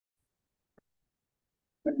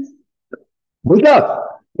Wake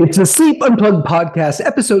up! It's the Sleep Unplugged podcast,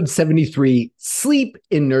 episode 73, Sleep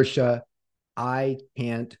Inertia. I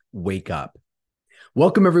can't wake up.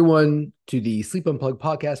 Welcome, everyone, to the Sleep Unplugged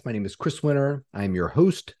podcast. My name is Chris Winter. I'm your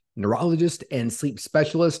host, neurologist, and sleep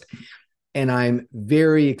specialist. And I'm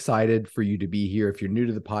very excited for you to be here. If you're new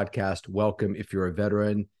to the podcast, welcome. If you're a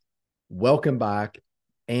veteran, welcome back.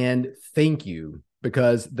 And thank you,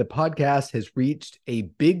 because the podcast has reached a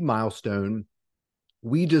big milestone.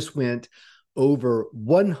 We just went over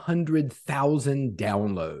 100,000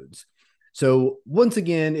 downloads. So once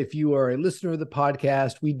again, if you are a listener of the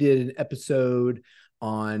podcast, we did an episode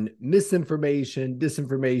on misinformation,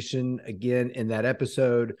 disinformation. Again, in that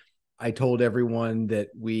episode, I told everyone that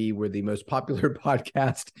we were the most popular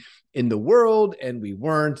podcast in the world, and we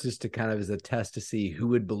weren't, just to kind of as a test to see who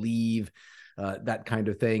would believe that kind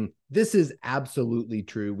of thing. This is absolutely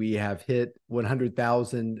true. We have hit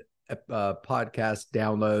 100,000 podcast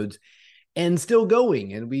downloads and still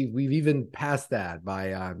going, and we've even passed that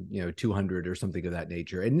by 200 or something of that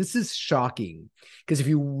nature. And this is shocking, because if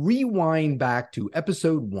you rewind back to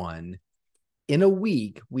episode 1, in a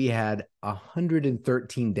week we had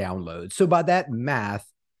 113 downloads. So by that math,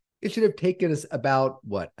 it should have taken us about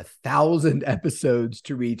 1,000 episodes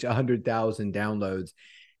to reach 100,000 downloads,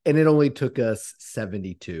 and it only took us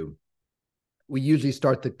 72. We usually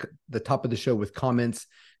start the top of the show with comments,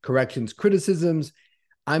 corrections, criticisms.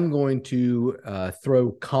 I'm going to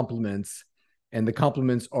throw compliments, and the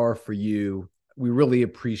compliments are for you. We really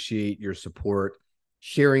appreciate your support,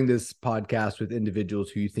 sharing this podcast with individuals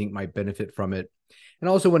who you think might benefit from it. And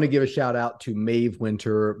I also want to give a shout out to Maeve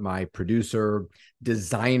Winter, my producer,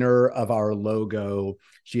 designer of our logo.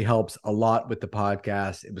 She helps a lot with the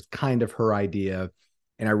podcast. It was kind of her idea,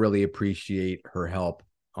 and I really appreciate her help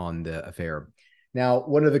on the affair. Now,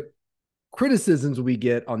 one of the criticisms we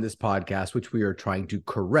get on this podcast, which we are trying to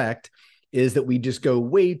correct, is that we just go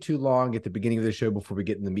way too long at the beginning of the show before we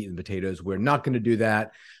get in the meat and potatoes. We're not going to do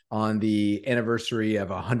that on the anniversary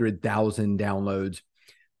of 100,000 downloads.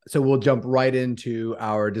 So we'll jump right into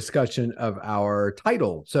our discussion of our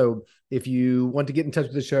title. So if you want to get in touch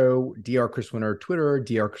with the show, Dr. Chris Winter Twitter,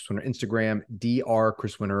 Dr. Chris Winter Instagram, Dr.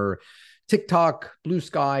 Chris Winter TikTok, Blue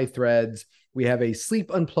Sky, Threads. We have a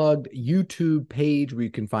Sleep Unplugged YouTube page where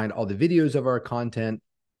you can find all the videos of our content.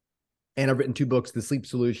 And I've written 2 books, The Sleep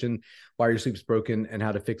Solution, Why Your Sleep's Broken, and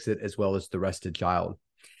How to Fix It, as well as The Rested Child.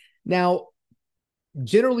 Now,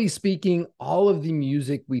 generally speaking, all of the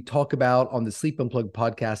music we talk about on the Sleep Unplugged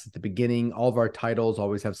podcast at the beginning, all of our titles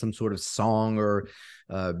always have some sort of song or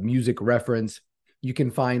music reference. You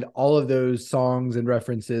can find all of those songs and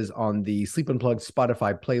references on the Sleep Unplugged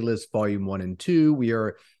Spotify playlist, volume 1 and 2. We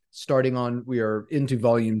are into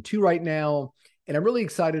volume 2 right now. And I'm really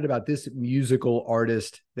excited about this musical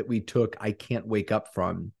artist that we took I Can't Wake Up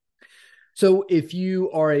from. So if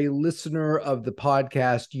you are a listener of the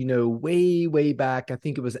podcast, you know, way back, I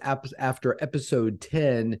think it was after episode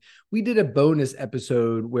 10, we did a bonus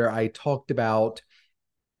episode where I talked about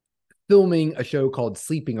filming a show called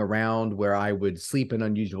Sleeping Around, where I would sleep in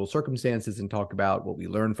unusual circumstances and talk about what we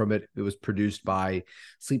learned from it. It was produced by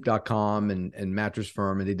sleep.com and Mattress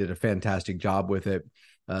Firm, and they did a fantastic job with it.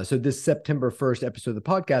 So this September 1st episode of the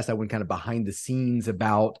podcast, I went kind of behind the scenes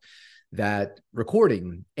about that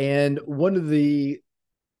recording. And one of the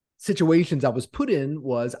situations I was put in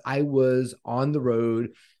was I was on the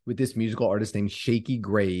road with this musical artist named Shaky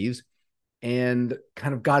Graves, and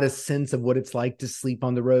kind of got a sense of what it's like to sleep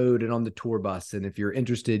on the road and on the tour bus. And if you're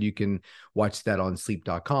interested, you can watch that on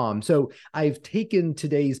sleep.com. So I've taken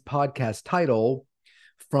today's podcast title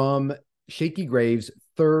from Shaky Graves'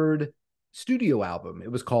 3rd studio album.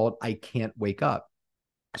 It was called I Can't Wake Up.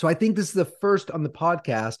 So I think this is the first on the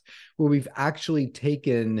podcast where we've actually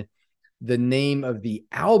taken the name of the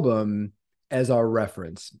album as our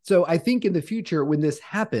reference. So I think in the future, when this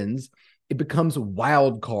happens, it becomes a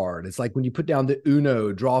wild card. It's like when you put down the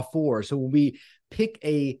Uno, draw 4. So when we pick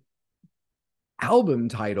a album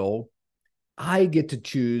title, I get to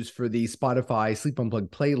choose for the Spotify Sleep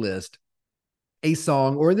Unplugged playlist a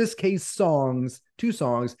song, or in this case, 2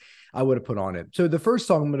 songs I would have put on it. So the first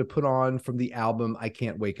song I'm going to put on from the album I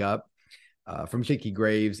Can't Wake Up from Shaky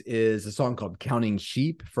Graves is a song called Counting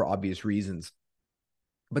Sheep, for obvious reasons.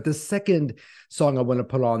 But the second song I want to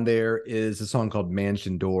put on there is a song called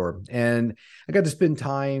Mansion Door. And I got to spend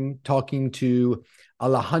time talking to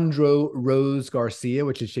Alejandro Rose Garcia,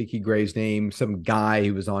 which is Shaky Graves' name. Some guy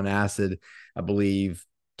who was on acid, I believe,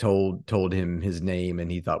 told him his name, and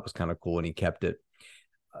he thought it was kind of cool, and he kept it.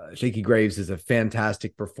 Shaky Graves is a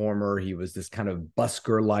fantastic performer. He was this kind of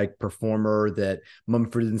busker-like performer that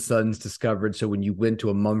Mumford & Sons discovered. So when you went to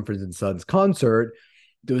a Mumford & Sons concert,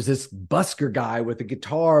 there was this busker guy with a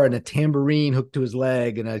guitar and a tambourine hooked to his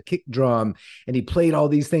leg and a kick drum, and he played all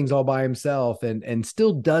these things all by himself, and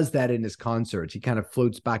still does that in his concerts. He kind of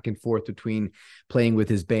floats back and forth between playing with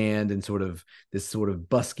his band and sort of this sort of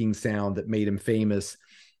busking sound that made him famous.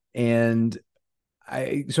 And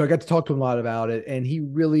so I got to talk to him a lot about it, and he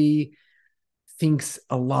really thinks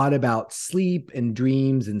a lot about sleep and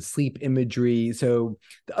dreams and sleep imagery. So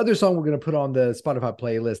the other song we're going to put on the Spotify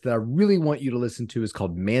playlist that I really want you to listen to is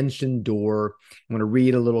called Mansion Door. I'm going to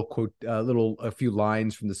read a little quote, a few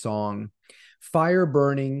lines from the song. Fire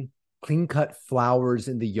burning, clean cut flowers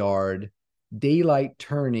in the yard, daylight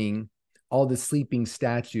turning all the sleeping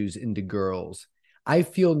statues into girls. I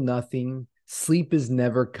feel nothing. Sleep is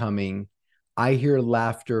never coming. I hear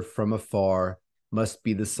laughter from afar. Must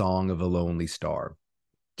be the song of a lonely star.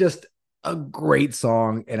 Just a great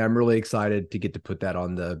song, and I'm really excited to get to put that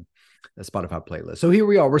on the Spotify playlist. So here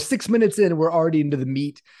we are. We're 6 minutes in, and we're already into the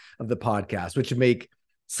meat of the podcast, which would make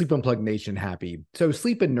Sleep Unplugged Nation happy. So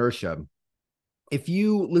sleep inertia. If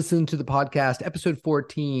you listen to the podcast, episode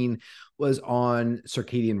 14 was on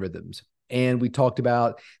circadian rhythms. And we talked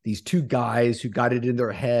about these two guys who got it in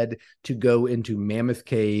their head to go into Mammoth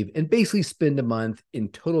Cave and basically spend a month in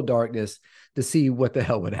total darkness to see what the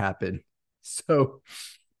hell would happen. So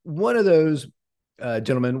one of those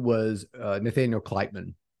gentlemen was Nathaniel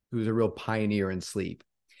Kleitman, who's a real pioneer in sleep.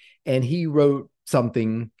 And he wrote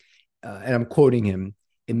something, and I'm quoting him,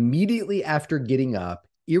 immediately after getting up,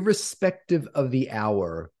 irrespective of the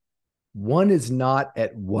hour, one is not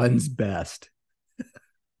at one's best.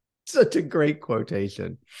 Such a great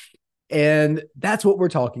quotation. And that's what we're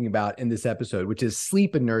talking about in this episode, which is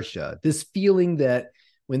sleep inertia. This feeling that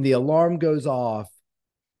when the alarm goes off,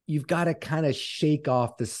 you've got to kind of shake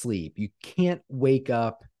off the sleep. You can't wake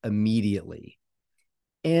up immediately.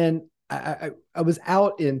 And I was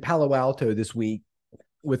out in Palo Alto this week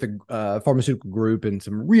with a pharmaceutical group and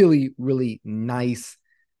some really, really nice,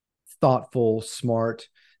 thoughtful, smart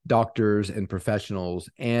doctors and professionals.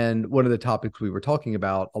 And one of the topics we were talking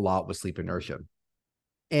about a lot was sleep inertia.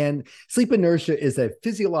 And sleep inertia is a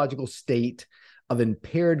physiological state of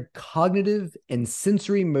impaired cognitive and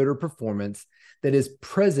sensory motor performance that is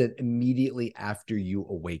present immediately after you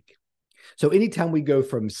awake. So anytime we go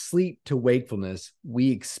from sleep to wakefulness, we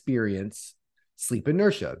experience sleep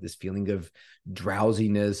inertia, this feeling of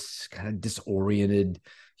drowsiness, kind of disoriented.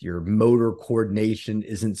 Your motor coordination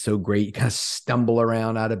isn't so great. You kind of stumble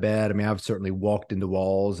around out of bed. I mean, I've certainly walked into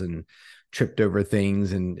walls and tripped over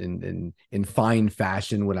things in fine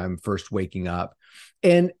fashion when I'm first waking up.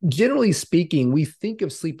 And generally speaking, we think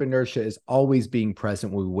of sleep inertia as always being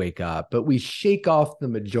present when we wake up, but we shake off the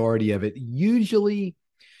majority of it, usually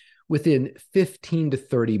within 15 to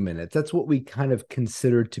 30 minutes. That's what we kind of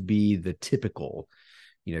consider to be the typical.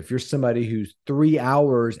 You know, if you're somebody who's 3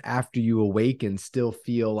 hours after you awaken still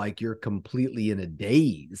feel like you're completely in a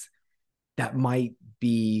daze, that might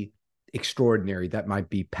be extraordinary. That might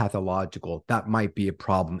be pathological. That might be a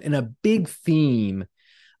problem. And a big theme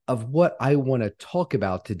of what I want to talk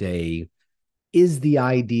about today is the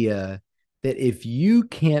idea that if you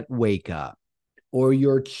can't wake up, or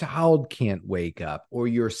your child can't wake up, or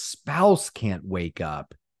your spouse can't wake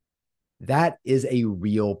up, that is a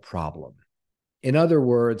real problem. In other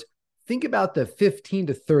words, think about the 15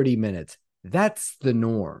 to 30 minutes. That's the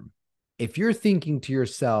norm. If you're thinking to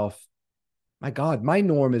yourself, my God, my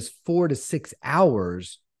norm is 4 to 6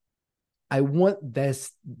 hours, I want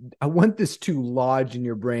this to lodge in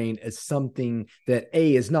your brain as something that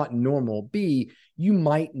A, is not normal, B, you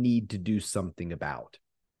might need to do something about.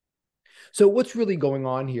 So what's really going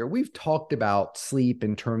on here? We've talked about sleep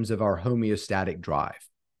in terms of our homeostatic drive.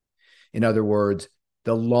 In other words,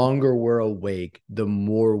 the longer we're awake, the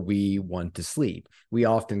more we want to sleep. We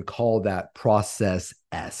often call that process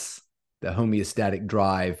S. The homeostatic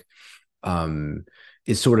drive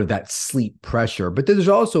is sort of that sleep pressure. But there's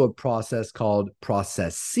also a process called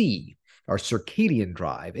process C, our circadian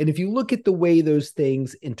drive. And if you look at the way those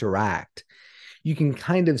things interact, you can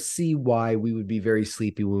kind of see why we would be very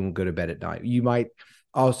sleepy when we go to bed at night. You might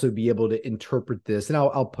also be able to interpret this, and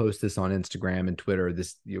I'll post this on Instagram and Twitter,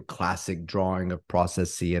 this classic drawing of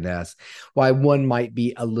process CNS, why one might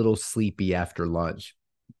be a little sleepy after lunch.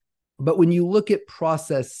 But when you look at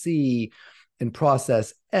process C and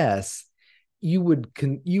process S, you would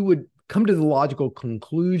come to the logical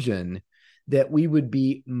conclusion that we would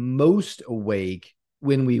be most awake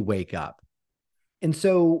when we wake up. And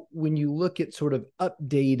so when you look at sort of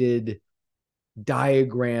updated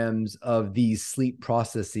diagrams of these sleep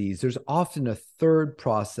processes, there's often a third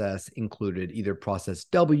process included, either process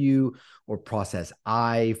W or process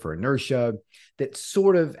I for inertia, that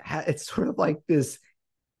sort of it's sort of like this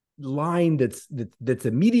line that's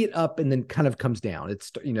immediate up and then kind of comes down.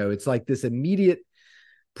 It's like this immediate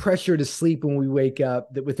pressure to sleep when we wake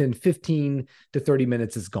up that within 15 to 30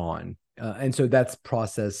 minutes is gone. And so that's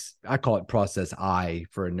process. I call it process I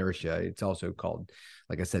for inertia. It's also called,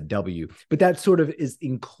 like I said, W, but that sort of is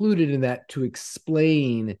included in that to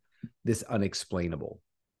explain this unexplainable.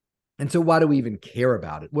 And so why do we even care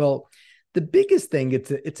about it? Well, the biggest thing,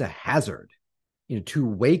 it's a hazard, to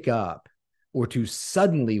wake up or to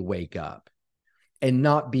suddenly wake up and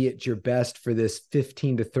not be at your best for this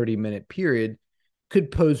 15 to 30 minute period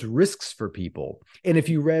could pose risks for people. And if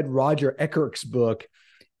you read Roger Eckert's book,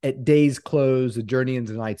 At Day's Close, A Journey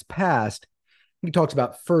into the Night's Past, he talks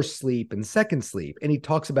about first sleep and second sleep. And he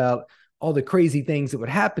talks about all the crazy things that would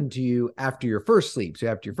happen to you after your first sleep. So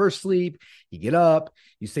after your first sleep, you get up,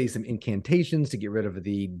 you say some incantations to get rid of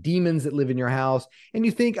the demons that live in your house, and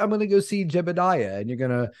you think, I'm going to go see Jebediah, and you're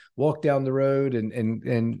going to walk down the road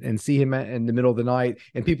and see him in the middle of the night,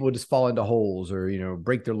 and people would just fall into holes or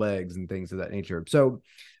break their legs and things of that nature. So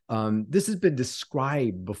this has been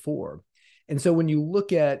described before. And so when you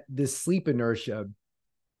look at this sleep inertia,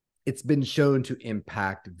 it's been shown to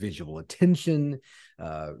impact visual attention,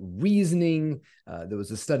 reasoning. There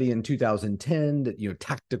was a study in 2010 that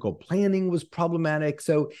tactical planning was problematic.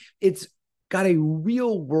 So it's got a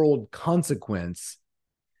real world consequence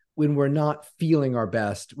when we're not feeling our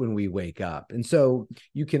best when we wake up. And so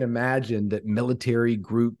you can imagine that military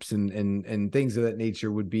groups and things of that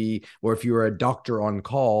nature would be, or if you were a doctor on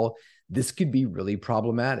call, this could be really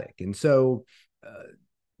problematic. And so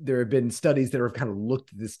there have been studies that have kind of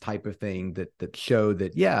looked at this type of thing that show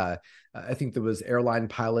that, I think there was airline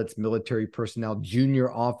pilots, military personnel,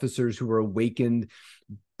 junior officers who were awakened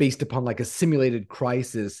based upon like a simulated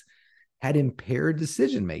crisis had impaired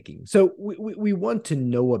decision-making. So we want to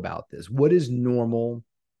know about this. What is normal?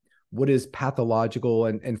 What is pathological?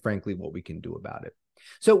 And frankly, what we can do about it.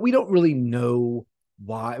 So we don't really know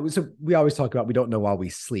why. So we always talk about, we don't know why we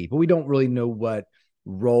sleep, but we don't really know what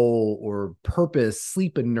role or purpose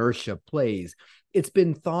sleep inertia plays. It's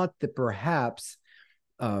been thought that perhaps,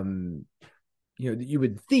 that you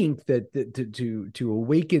would think that to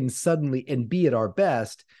awaken suddenly and be at our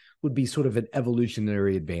best would be sort of an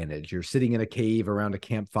evolutionary advantage. You're sitting in a cave around a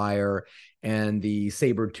campfire and the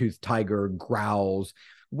saber-toothed tiger growls.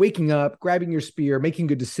 Waking up, grabbing your spear, making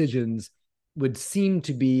good decisions would seem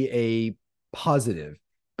to be a positive.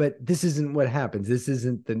 But this isn't what happens. This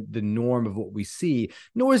isn't the norm of what we see,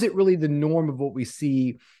 nor is it really the norm of what we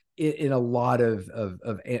see in a lot of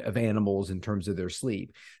animals in terms of their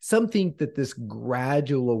sleep. Some think that this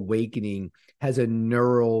gradual awakening has a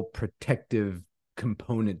neural protective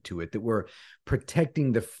component to it, that we're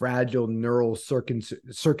protecting the fragile neural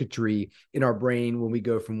circuitry in our brain when we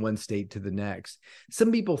go from one state to the next.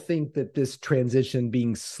 Some people think that this transition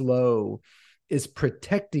being slow is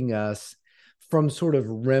protecting us from sort of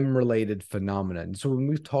REM-related phenomena. And so when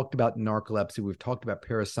we've talked about narcolepsy, we've talked about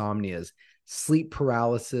parasomnias, sleep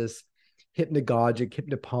paralysis, hypnagogic,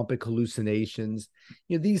 hypnopompic hallucinations.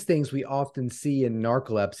 These things we often see in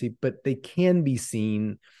narcolepsy, but they can be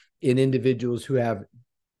seen in individuals who have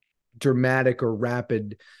dramatic or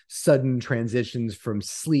rapid sudden transitions from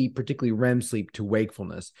sleep, particularly REM sleep, to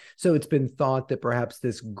wakefulness. So it's been thought that perhaps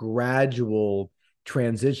this gradual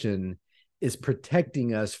transition is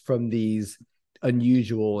protecting us from these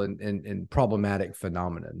unusual and problematic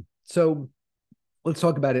phenomenon. So let's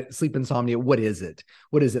talk about it. Sleep insomnia. What is it?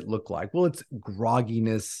 What does it look like? Well, it's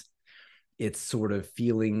grogginess. It's sort of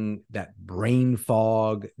feeling that brain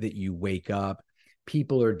fog that you wake up.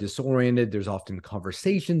 People are disoriented. There's often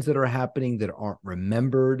conversations that are happening that aren't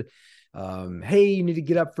remembered. Hey, you need to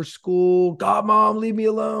get up for school. God, mom, leave me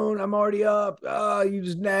alone. I'm already up. You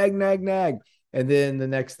just nag. And then the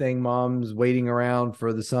next thing, mom's waiting around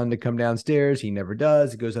for the son to come downstairs. He never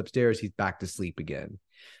does. He goes upstairs. He's back to sleep again.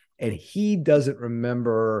 And he doesn't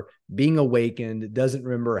remember being awakened, doesn't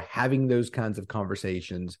remember having those kinds of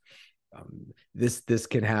conversations. This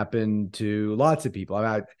can happen to lots of people.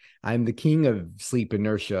 I'm the king of sleep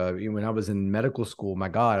inertia. When I was in medical school, my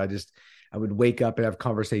God, I would wake up and have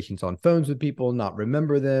conversations on phones with people, not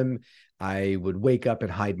remember them. I would wake up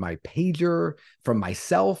and hide my pager from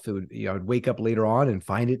myself. I would wake up later on and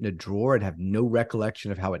find it in a drawer and have no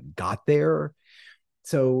recollection of how it got there.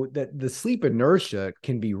 So that the sleep inertia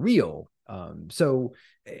can be real.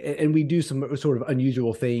 And we do some sort of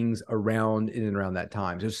unusual things around in and around that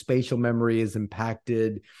time. So spatial memory is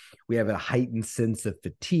impacted. We have a heightened sense of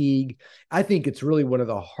fatigue. I think it's really one of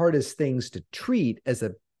the hardest things to treat as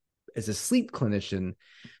a sleep clinician,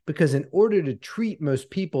 because in order to treat most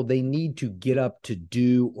people, they need to get up to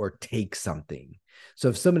do or take something. So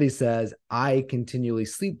if somebody says, I continually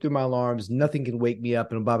sleep through my alarms, nothing can wake me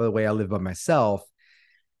up, and by the way, I live by myself,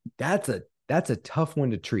 that's a tough one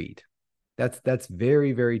to treat. That's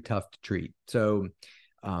very, very tough to treat.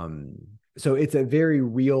 Um, so it's a very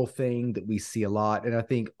real thing that we see a lot. And I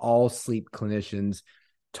think all sleep clinicians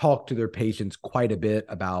talk to their patients quite a bit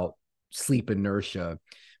about sleep inertia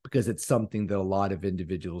because it's something that a lot of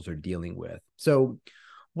individuals are dealing with. So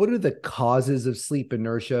what are the causes of sleep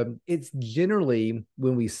inertia? It's generally,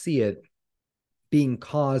 when we see it, being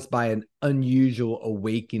caused by an unusual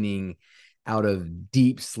awakening out of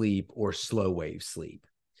deep sleep or slow wave sleep.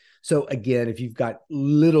 So again, if you've got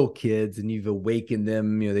little kids and you've awakened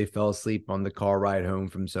them, they fell asleep on the car ride home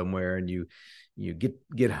from somewhere, and you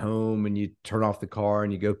get home and you turn off the car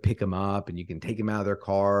and you go pick them up, and you can take them out of their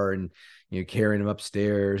car and carrying them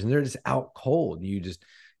upstairs, and they're just out cold. And you just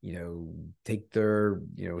take their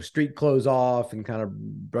street clothes off and kind of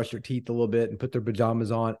brush their teeth a little bit and put their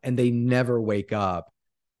pajamas on, and they never wake up.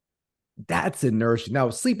 That's inertia. Now,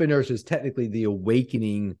 sleep inertia is technically the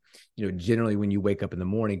awakening, generally when you wake up in the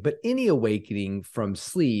morning, but any awakening from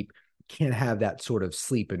sleep can have that sort of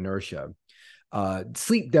sleep inertia.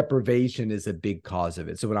 Sleep deprivation is a big cause of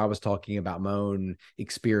it. So when I was talking about my own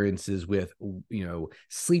experiences with,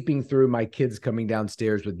 sleeping through my kids coming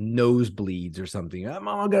downstairs with nosebleeds or something, Mom,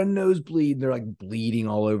 I got a nosebleed. And they're like bleeding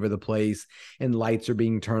all over the place, and lights are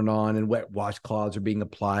being turned on and wet washcloths are being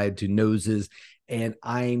applied to noses, and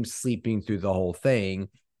I'm sleeping through the whole thing.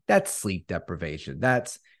 That's sleep deprivation.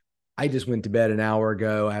 I just went to bed an hour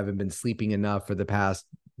ago. I haven't been sleeping enough for the past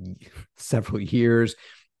several years,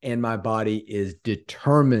 and my body is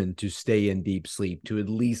determined to stay in deep sleep, to at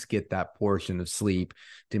least get that portion of sleep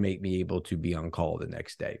to make me able to be on call the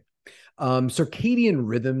next day. Circadian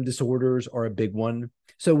rhythm disorders are a big one.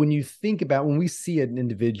 So when we see an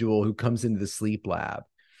individual who comes into the sleep lab,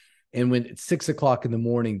 and when it's 6 o'clock in the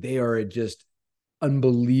morning, they are at just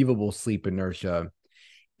unbelievable sleep inertia,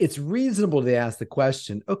 it's reasonable to ask the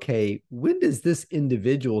question, okay, when does this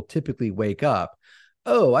individual typically wake up?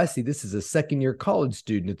 Oh, I see. This is a second-year college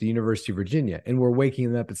student at the University of Virginia, and we're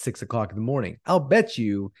waking them up at 6 o'clock in the morning. I'll bet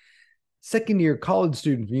you second-year college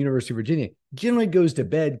student from the University of Virginia generally goes to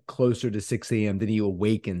bed closer to 6 a.m. than he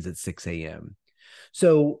awakens at 6 a.m.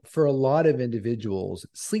 So for a lot of individuals,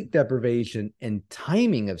 sleep deprivation and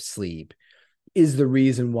timing of sleep is the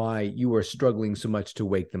reason why you are struggling so much to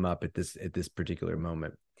wake them up at this particular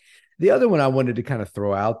moment. The other one I wanted to kind of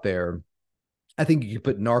throw out there, I think you could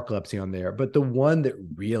put narcolepsy on there, but the one that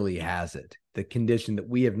really has it, the condition that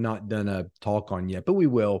we have not done a talk on yet, but we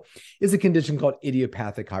will, is a condition called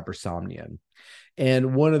idiopathic hypersomnia.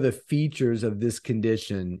 And one of the features of this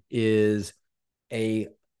condition is a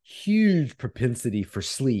huge propensity for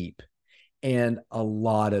sleep and a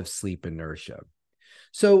lot of sleep inertia.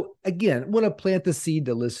 So again, I want to plant the seed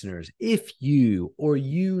to listeners. If you or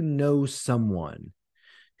someone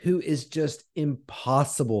who is just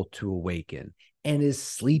impossible to awaken and is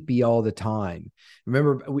sleepy all the time.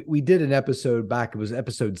 Remember, we did an episode back, it was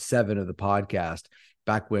episode 7 of the podcast,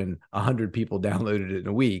 back when 100 people downloaded it in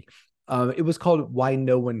a week. It was called Why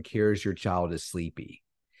No One Cares Your Child is Sleepy.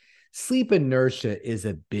 Sleep inertia is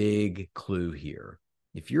a big clue here.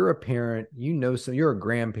 If you're a parent, you're a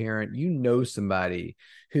grandparent, somebody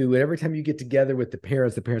who every time you get together with the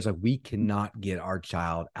parents are like, we cannot get our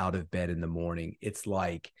child out of bed in the morning. It's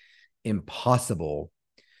like impossible.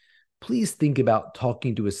 Please think about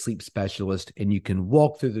talking to a sleep specialist, and you can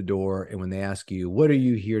walk through the door, and when they ask you, what are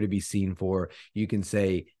you here to be seen for? You can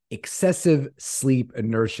say, excessive sleep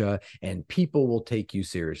inertia, and people will take you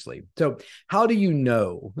seriously. So how do you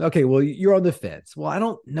know? Okay, well, you're on the fence. Well, I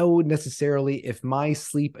don't know necessarily if my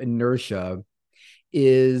sleep inertia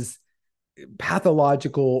is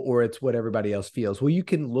pathological or it's what everybody else feels. Well, you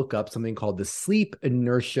can look up something called the Sleep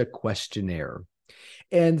Inertia Questionnaire.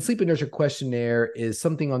 And the Sleep Inertia Questionnaire is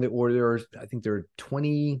something on the order, I think there's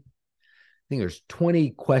 20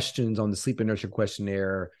 questions on the Sleep Inertia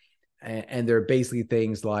Questionnaire. And they're basically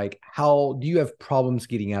things like, how do you have problems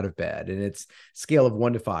getting out of bed? And it's scale of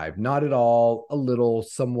 1 to 5, not at all, a little,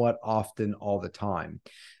 somewhat, often, all the time.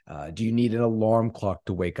 Do you need an alarm clock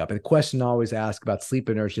to wake up? And the question I always ask about sleep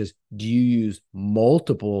inertia is, do you use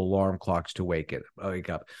multiple alarm clocks to wake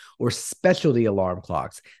up, or specialty alarm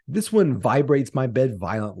clocks? This one vibrates my bed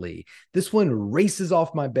violently. This one races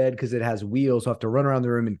off my bed because it has wheels, so I have to run around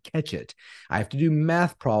the room and catch it. I have to do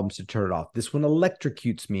math problems to turn it off. This one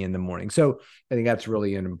electrocutes me in the morning. So I think that's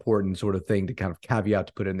really an important sort of thing to kind of caveat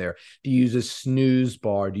to put in there. Do you use a snooze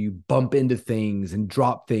bar? Do you bump into things and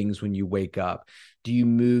drop things when you wake up? Do you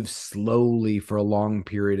move slowly for a long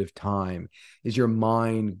period of time? Is your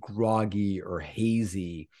mind groggy or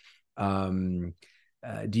hazy?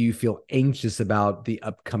 Do you feel anxious about the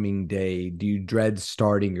upcoming day? Do you dread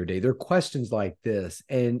starting your day? There are questions like this.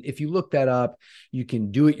 And if you look that up, you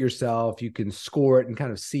can do it yourself. You can score it and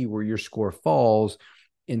kind of see where your score falls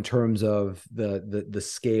in terms of the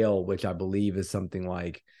scale, which I believe is something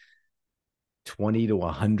like 20 to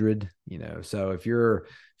 100, so if you're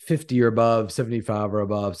 50 or above, 75 or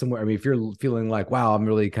above, somewhere, I mean, if you're feeling like, wow, I'm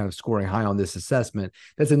really kind of scoring high on this assessment,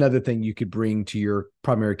 that's another thing you could bring to your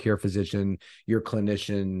primary care physician, your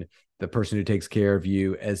clinician, the person who takes care of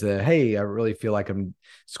you, as a, hey, I really feel like I'm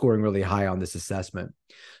scoring really high on this assessment.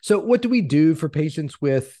 So what do we do for patients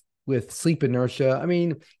with sleep inertia? I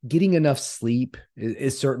mean, getting enough sleep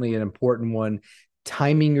is certainly an important one.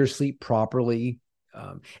 Timing your sleep properly.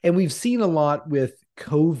 And we've seen a lot with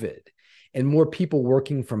COVID and more people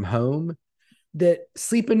working from home that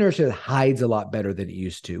sleep inertia hides a lot better than it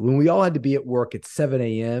used to. When we all had to be at work at 7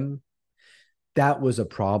 a.m., that was a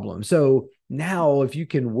problem. So now, if you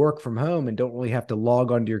can work from home and don't really have to log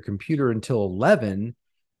onto your computer until 11,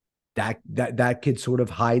 that could sort of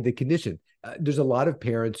hide the condition. There's a lot of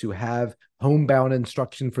parents who have homebound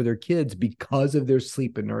instruction for their kids because of their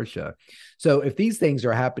sleep inertia. So if these things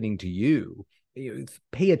are happening to you,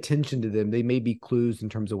 pay attention to them. They may be clues in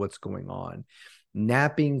terms of what's going on.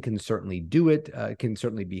 Napping can certainly do it, can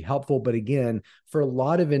certainly be helpful. But again, for a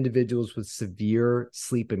lot of individuals with severe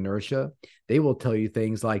sleep inertia, they will tell you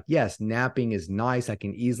things like, yes, napping is nice. I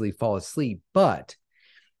can easily fall asleep, but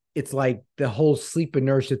it's like the whole sleep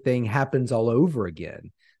inertia thing happens all over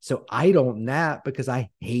again. So I don't nap because I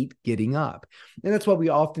hate getting up. And that's why we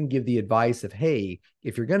often give the advice of, hey,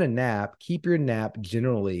 if you're going to nap, keep your nap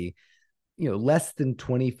generally less than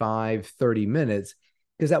 25, 30 minutes,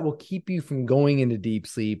 because that will keep you from going into deep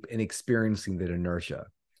sleep and experiencing that inertia.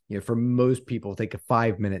 For most people, take a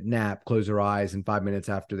 5-minute nap, close their eyes, and 5 minutes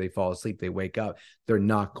after they fall asleep, they wake up. They're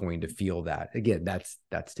not going to feel that. Again,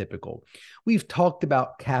 that's typical. We've talked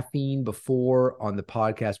about caffeine before on the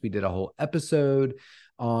podcast. We did a whole episode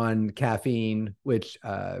on caffeine, which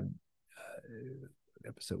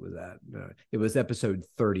episode was that? It was episode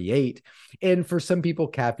 38. And for some people,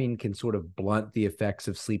 caffeine can sort of blunt the effects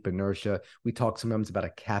of sleep inertia. We talk sometimes about a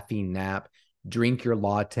caffeine nap. Drink your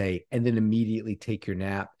latte and then immediately take your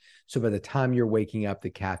nap. So by the time you're waking up, the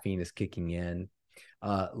caffeine is kicking in.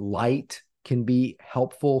 Light can be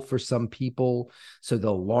helpful for some people. So the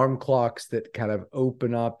alarm clocks that kind of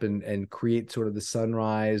open up and create sort of the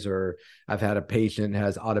sunrise, or I've had a patient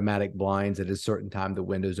has automatic blinds at a certain time, the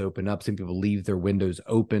windows open up. Some people leave their windows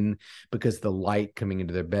open because the light coming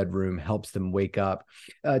into their bedroom helps them wake up.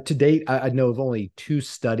 To date, I know of only 2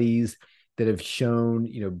 studies that have shown,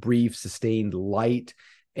 brief sustained light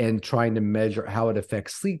and trying to measure how it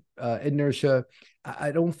affects sleep inertia.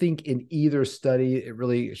 I don't think in either study it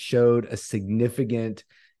really showed a significant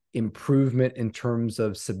improvement in terms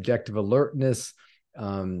of subjective alertness,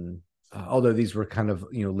 although these were kind of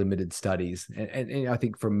limited studies. And I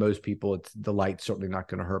think for most people, it's the light's certainly not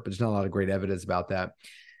going to hurt, but there's not a lot of great evidence about that.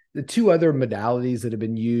 The 2 other modalities that have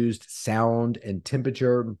been used, sound and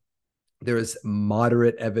temperature, there is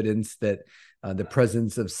moderate evidence that the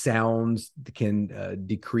presence of sounds can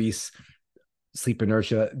decrease sleep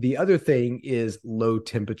inertia. The other thing is low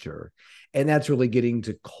temperature. And that's really getting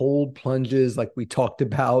to cold plunges like we talked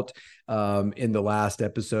about in the last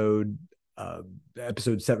episode,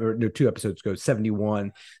 episode 7, or no, 2 episodes ago,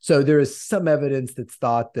 71. So there is some evidence that's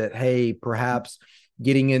thought that, hey, perhaps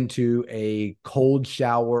getting into a cold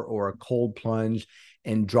shower or a cold plunge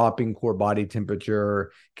and dropping core body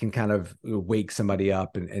temperature can kind of wake somebody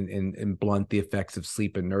up and blunt the effects of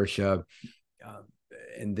sleep inertia.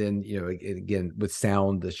 And then, again, with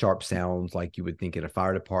sound, the sharp sounds like you would think in a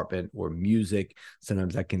fire department, or music,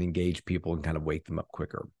 sometimes that can engage people and kind of wake them up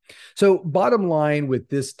quicker. So bottom line with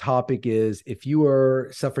this topic is, if you are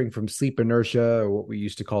suffering from sleep inertia, or what we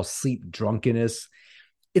used to call sleep drunkenness,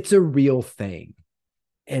 it's a real thing.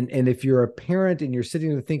 And if you're a parent and you're sitting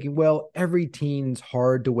there thinking, well, every teen's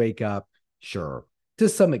hard to wake up, sure, to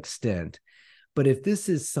some extent. But if this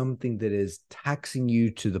is something that is taxing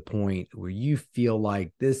you to the point where you feel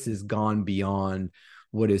like this has gone beyond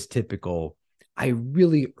what is typical, I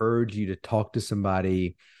really urge you to talk to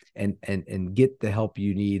somebody and get the help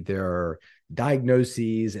you need. There are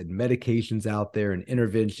diagnoses and medications out there, and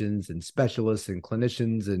interventions and specialists and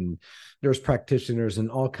clinicians and nurse practitioners and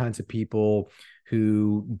all kinds of people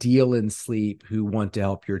who deal in sleep, who want to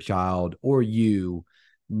help your child or you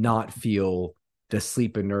not feel the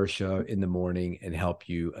sleep inertia in the morning and help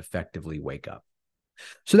you effectively wake up.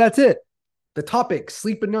 So that's it. The topic,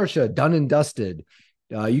 sleep inertia, done and dusted.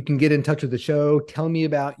 You can get in touch with the show. Tell me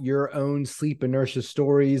about your own sleep inertia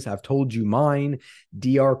stories. I've told you mine.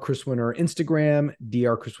 Dr. Chris Winter Instagram,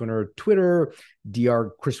 Dr. Chris Winter Twitter,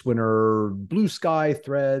 Dr. Chris Winter Blue Sky,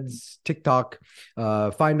 Threads, TikTok.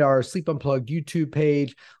 Find our Sleep Unplugged YouTube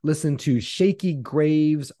page. Listen to Shaky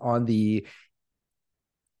Graves on the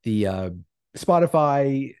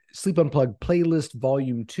Spotify Sleep Unplugged playlist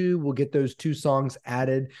volume 2. We'll get those 2 songs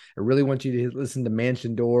added. I really want you to listen to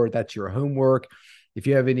Mansion Door. That's your homework. If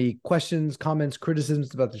you have any questions, comments,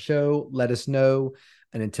 criticisms about the show, let us know.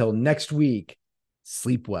 And until next week,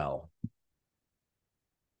 sleep well.